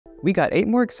We got 8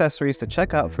 more accessories to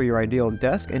check out for your ideal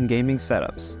desk and gaming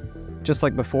setups. Just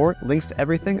like before, links to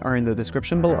everything are in the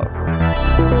description below.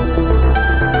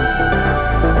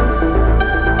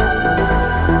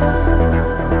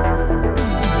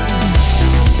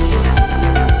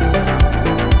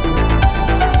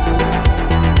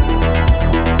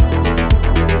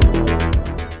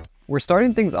 We're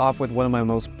starting things off with one of my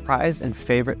most prized and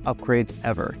favorite upgrades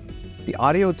ever, the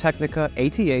Audio-Technica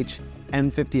ATH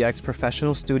M50X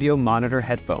Professional Studio Monitor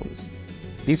Headphones.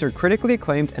 These are critically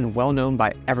acclaimed and well-known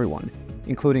by everyone,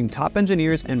 including top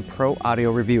engineers and pro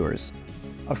audio reviewers.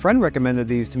 A friend recommended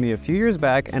these to me a few years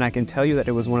back, and I can tell you that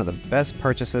it was one of the best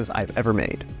purchases I've ever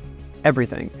made.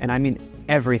 Everything, and I mean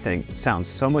everything, sounds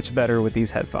so much better with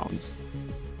these headphones.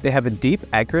 They have a deep,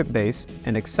 accurate bass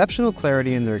and exceptional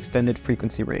clarity in their extended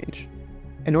frequency range.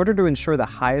 In order to ensure the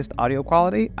highest audio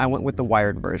quality, I went with the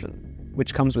wired version,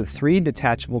 which comes with 3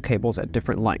 detachable cables at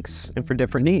different lengths and for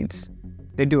different needs.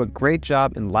 They do a great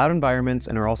job in loud environments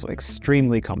and are also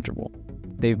extremely comfortable.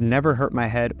 They've never hurt my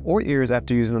head or ears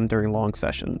after using them during long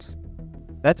sessions.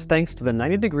 That's thanks to the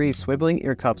 90-degree swiveling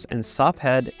ear cups and soft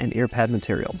head and ear pad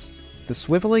materials. The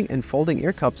swiveling and folding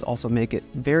ear cups also make it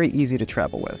very easy to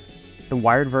travel with. The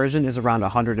wired version is around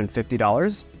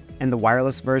 $150, and the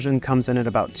wireless version comes in at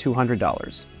about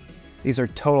 $200. These are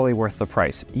totally worth the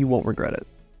price. You won't regret it.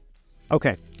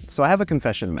 Okay, so I have a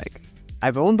confession to make.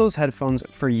 I've owned those headphones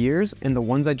for years, and the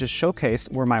ones I just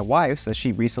showcased were my wife's that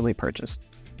she recently purchased.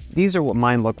 These are what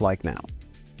mine look like now.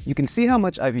 You can see how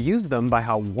much I've used them by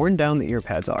how worn down the ear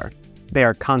pads are. They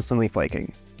are constantly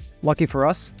flaking. Lucky for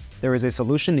us, there is a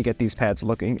solution to get these pads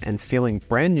looking and feeling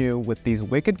brand new with these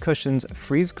Wicked Cushions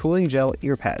Freeze Cooling Gel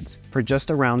Earpads for just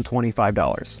around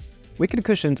 $25. Wicked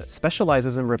Cushions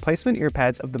specializes in replacement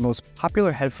earpads of the most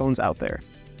popular headphones out there,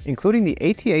 including the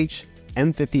ATH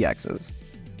M50Xs.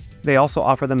 They also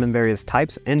offer them in various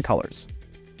types and colors.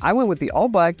 I went with the all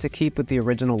black to keep with the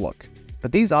original look,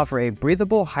 but these offer a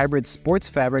breathable hybrid sports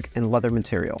fabric and leather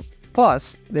material.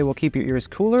 Plus, they will keep your ears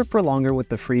cooler for longer with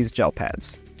the Freeze gel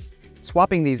pads.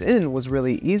 Swapping these in was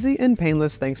really easy and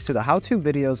painless thanks to the how-to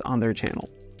videos on their channel.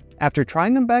 After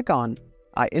trying them back on,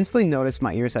 I instantly noticed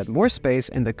my ears had more space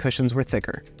and the cushions were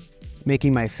thicker,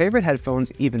 making my favorite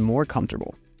headphones even more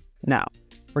comfortable. Now,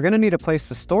 we're going to need a place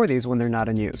to store these when they're not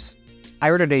in use.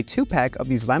 I ordered a 2-pack of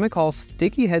these Lamicall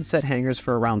sticky headset hangers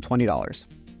for around $20.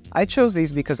 I chose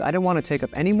these because I didn't want to take up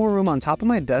any more room on top of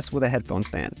my desk with a headphone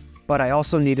stand, but I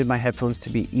also needed my headphones to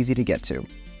be easy to get to.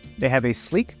 They have a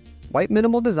sleek, white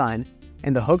minimal design,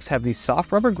 and the hooks have these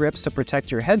soft rubber grips to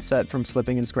protect your headset from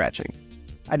slipping and scratching.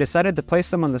 I decided to place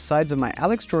them on the sides of my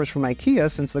Alex drawers from IKEA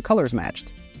since the colors matched.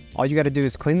 All you gotta do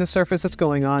is clean the surface that's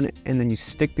going on, and then you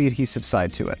stick the adhesive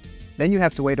side to it. Then you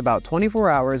have to wait about 24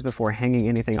 hours before hanging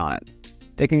anything on it.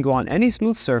 They can go on any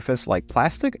smooth surface like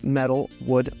plastic, metal,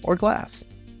 wood, or glass.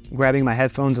 Grabbing my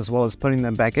headphones as well as putting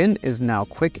them back in is now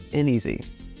quick and easy.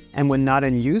 And when not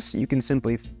in use, you can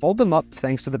simply fold them up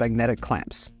thanks to the magnetic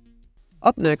clamps.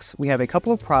 Up next, we have a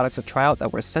couple of products to try out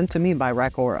that were sent to me by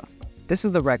Rackora. This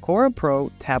is the Rackora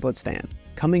Pro tablet stand,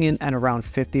 coming in at around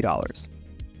 $50.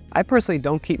 I personally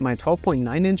don't keep my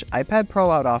 12.9-inch iPad Pro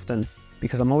out often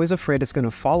because I'm always afraid it's going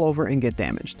to fall over and get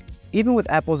damaged. Even with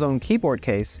Apple's own keyboard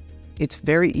case, it's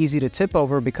very easy to tip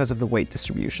over because of the weight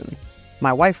distribution.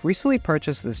 My wife recently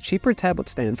purchased this cheaper tablet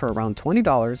stand for around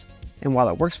 $20, and while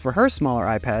it works for her smaller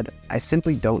iPad, I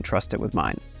simply don't trust it with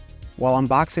mine. While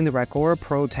unboxing the Rackora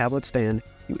Pro tablet stand,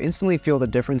 you instantly feel the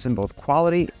difference in both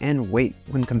quality and weight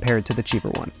when compared to the cheaper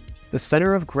one. The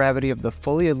center of gravity of the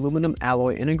fully aluminum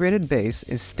alloy integrated base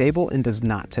is stable and does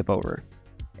not tip over.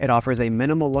 It offers a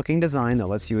minimal looking design that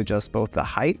lets you adjust both the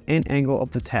height and angle of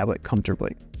the tablet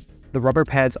comfortably. The rubber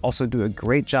pads also do a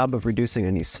great job of reducing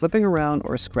any slipping around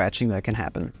or scratching that can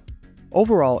happen.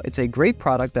 Overall, it's a great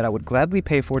product that I would gladly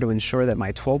pay for to ensure that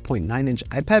my 12.9-inch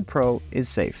iPad Pro is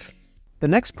safe. The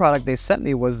next product they sent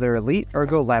me was their Elite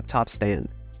Ergo laptop stand.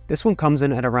 This one comes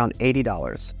in at around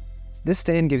 $80. This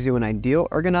stand gives you an ideal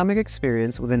ergonomic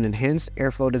experience with an enhanced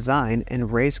airflow design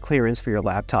and raised clearance for your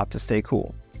laptop to stay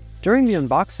cool. During the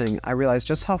unboxing, I realized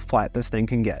just how flat this thing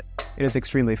can get. It is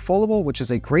extremely foldable, which is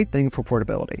a great thing for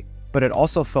portability. But it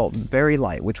also felt very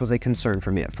light, which was a concern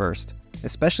for me at first,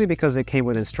 especially because it came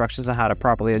with instructions on how to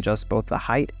properly adjust both the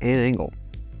height and angle.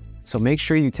 So make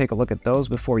sure you take a look at those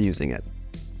before using it.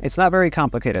 It's not very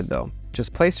complicated though.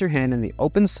 Just place your hand in the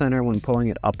open center when pulling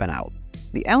it up and out.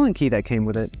 The Allen key that came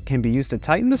with it can be used to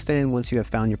tighten the stand once you have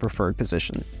found your preferred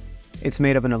position. It's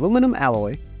made of an aluminum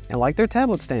alloy, and like their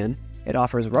tablet stand, it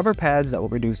offers rubber pads that will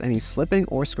reduce any slipping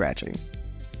or scratching.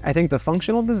 I think the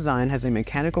functional design has a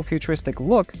mechanical futuristic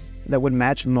look that would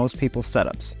match most people's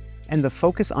setups, and the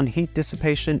focus on heat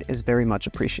dissipation is very much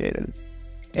appreciated.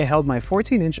 It held my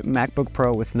 14-inch MacBook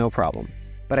Pro with no problem,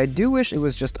 but I do wish it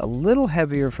was just a little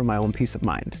heavier for my own peace of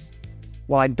mind.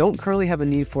 While I don't currently have a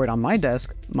need for it on my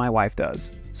desk, my wife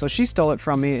does, so she stole it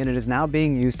from me and it is now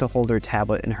being used to hold her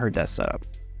tablet in her desk setup.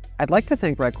 I'd like to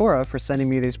thank Rackora for sending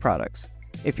me these products.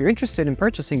 If you're interested in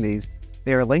purchasing these,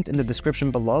 they are linked in the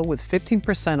description below with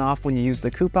 15% off when you use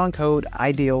the coupon code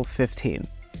IDEAL15.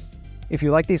 If you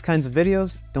like these kinds of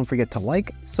videos, don't forget to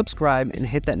like, subscribe, and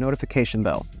hit that notification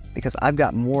bell, because I've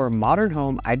got more modern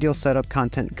home ideal setup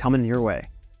content coming your way.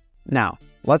 Now,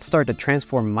 let's start to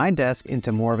transform my desk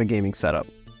into more of a gaming setup.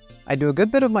 I do a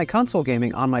good bit of my console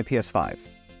gaming on my PS5,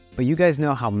 but you guys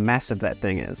know how massive that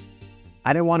thing is.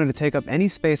 I didn't want it to take up any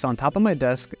space on top of my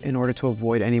desk in order to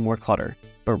avoid any more clutter,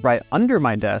 but right under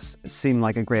my desk seemed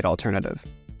like a great alternative.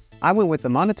 I went with the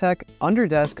Monitech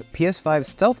Under-desk PS5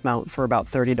 Stealth Mount for about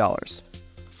 $30.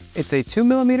 It's a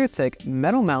 2mm thick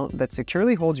metal mount that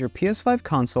securely holds your PS5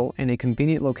 console in a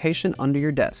convenient location under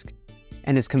your desk,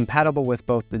 and is compatible with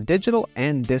both the digital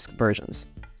and disc versions.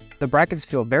 The brackets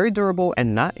feel very durable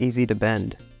and not easy to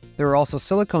bend. There are also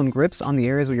silicone grips on the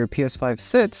areas where your PS5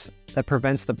 sits that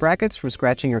prevents the brackets from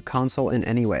scratching your console in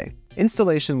any way.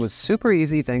 Installation was super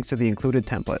easy thanks to the included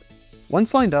template.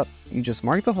 Once lined up, you just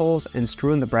mark the holes and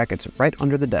screw in the brackets right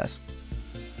under the desk.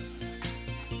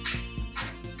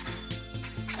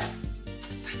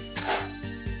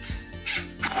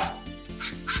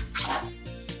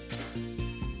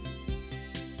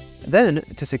 Then,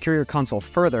 to secure your console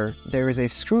further, there is a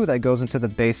screw that goes into the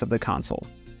base of the console.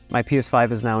 My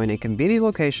PS5 is now in a convenient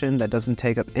location that doesn't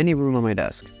take up any room on my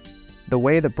desk. The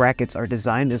way the brackets are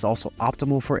designed is also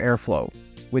optimal for airflow,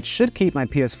 which should keep my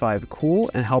PS5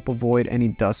 cool and help avoid any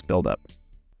dust buildup.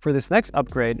 For this next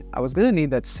upgrade, I was going to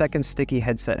need that second sticky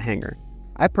headset hanger.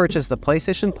 I purchased the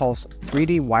PlayStation Pulse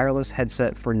 3D wireless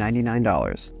headset for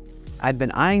 $99. I'd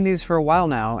been eyeing these for a while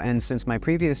now, and since my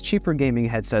previous cheaper gaming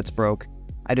headsets broke,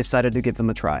 I decided to give them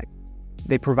a try.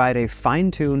 They provide a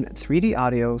fine-tuned 3D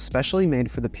audio specially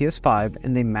made for the PS5,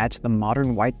 and they match the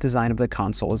modern white design of the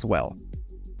console as well,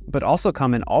 but also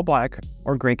come in all black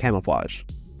or gray camouflage.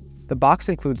 The box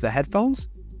includes the headphones,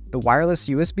 the wireless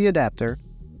USB adapter,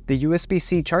 the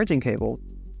USB-C charging cable,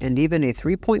 and even a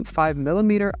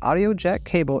 3.5mm audio jack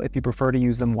cable if you prefer to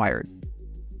use them wired.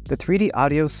 The 3D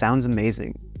audio sounds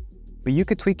amazing, but you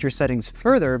could tweak your settings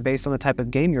further based on the type of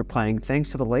game you're playing thanks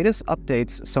to the latest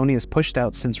updates Sony has pushed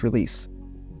out since release.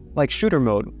 Like shooter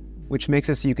mode, which makes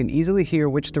it so you can easily hear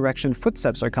which direction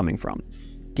footsteps are coming from,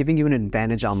 giving you an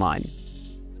advantage online.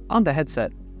 On the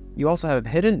headset, you also have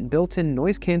hidden built-in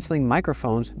noise-canceling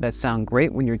microphones that sound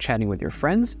great when you're chatting with your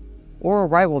friends or a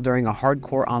rival during a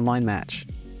hardcore online match.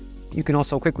 You can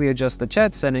also quickly adjust the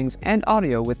chat settings and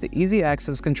audio with the easy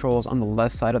access controls on the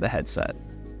left side of the headset.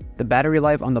 The battery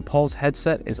life on the Pulse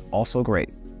headset is also great,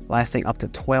 lasting up to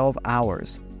 12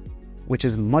 hours, which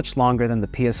is much longer than the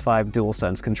PS5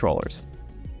 Dualsense controllers.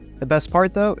 The best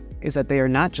part though is that they are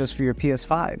not just for your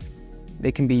PS5.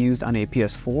 They can be used on a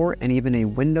PS4 and even a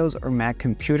Windows or Mac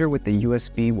computer with the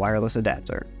USB wireless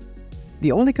adapter.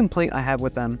 The only complaint I have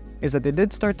with them is that they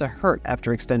did start to hurt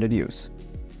after extended use.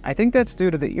 I think that's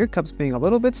due to the ear cups being a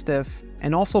little bit stiff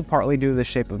and also partly due to the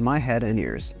shape of my head and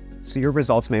ears, so your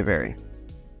results may vary.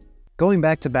 Going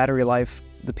back to battery life,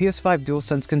 the PS5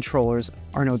 DualSense controllers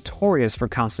are notorious for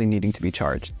constantly needing to be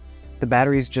charged. The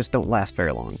batteries just don't last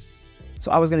very long.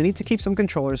 So I was going to need to keep some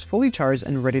controllers fully charged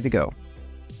and ready to go.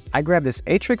 I grabbed this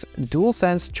Atrix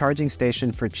DualSense charging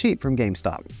station for cheap from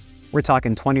GameStop. We're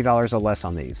talking $20 or less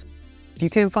on these. If you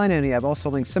can't find any, I've also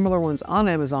linked similar ones on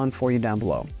Amazon for you down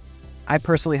below. I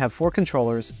personally have 4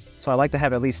 controllers, so I like to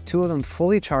have at least 2 of them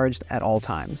fully charged at all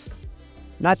times.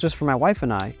 Not just for my wife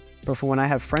and I, but for when I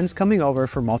have friends coming over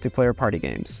for multiplayer party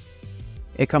games.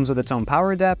 It comes with its own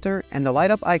power adapter, and the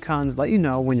light up icons let you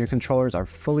know when your controllers are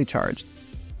fully charged.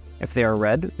 If they are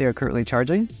red, they are currently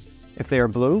charging. If they are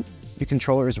blue, your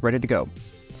controller is ready to go.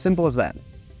 Simple as that.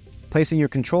 Placing your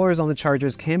controllers on the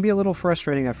chargers can be a little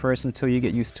frustrating at first until you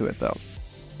get used to it though,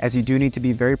 as you do need to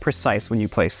be very precise when you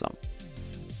place them.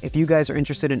 If you guys are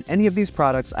interested in any of these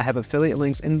products, I have affiliate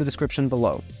links in the description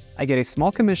below. I get a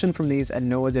small commission from these at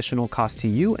no additional cost to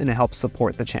you, and it helps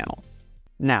support the channel.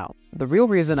 Now, the real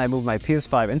reason I moved my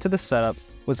PS5 into this setup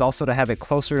was also to have it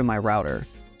closer to my router.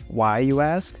 Why, you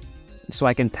ask? So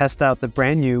I can test out the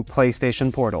brand new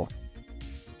PlayStation Portal.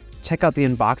 Check out the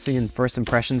unboxing and first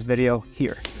impressions video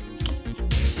here.